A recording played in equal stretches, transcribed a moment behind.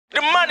The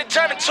money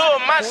turned into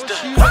a monster.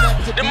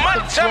 The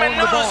money turned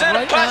noodles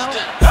into pasta.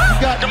 You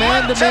got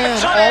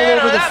man-to-man all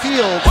over the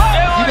field.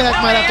 You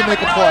might have to make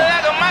a play.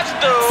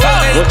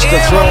 Looks to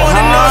throw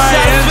high,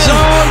 end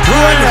zone,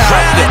 grab.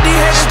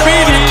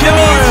 Speedy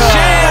Noil.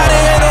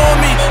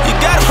 You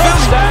gotta feel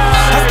me.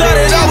 I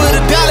started out with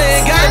 $1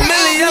 and got $1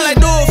 million.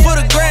 Like, do it for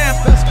the gram.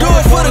 Do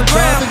it for the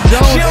gram.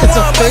 It's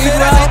a fade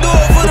route.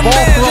 The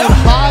ball thrown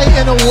high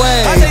and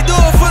away. I say do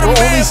it for the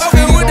man.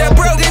 Fucking with that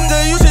broke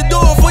nigga, you should do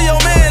it for your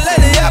man.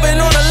 Lately, I've been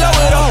on the low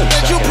though.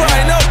 That you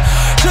probably know.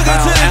 Took it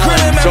to the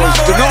crib, man. Goes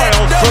to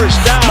Noil, first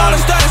down.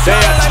 They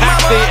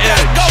attack the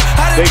edge.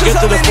 They get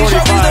to the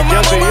 45.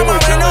 Jesse, you were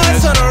telling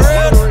us.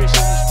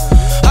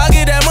 I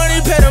get that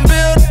money, pay them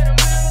bills.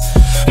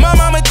 My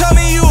mama tell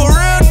me you a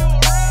real,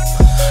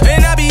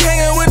 and I be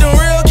hanging with them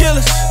real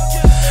killers.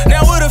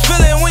 Now what a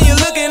feeling when you're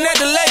looking at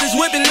the latest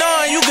whipping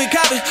on, you can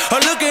copy.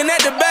 Or looking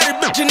at the baddest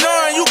bitch you know,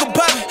 you can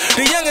pop it.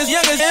 The youngest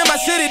in my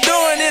city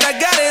doing it. I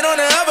got it on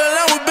the other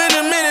line with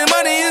Benjamin, and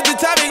money is the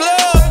topic,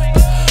 love.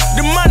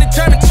 The money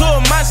turned into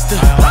a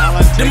monster.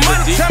 The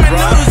money turned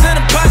noodles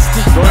into pasta.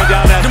 Going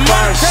down that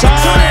far side,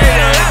 and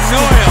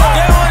Noil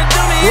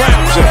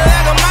grabs it.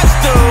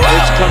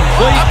 It's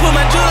complete,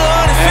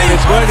 and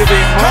it's going to be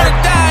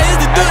marked at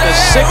the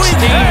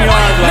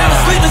 16-yard line.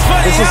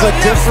 This is a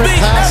different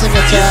passing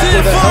attack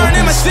with a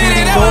healthy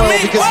Speedy Noil,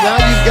 because now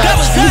you've got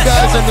two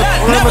guys in the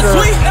perimeter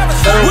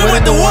that are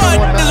winning the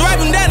one-on-one matchup.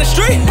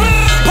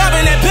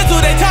 Popping that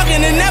pistol, they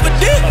talking and never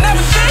did.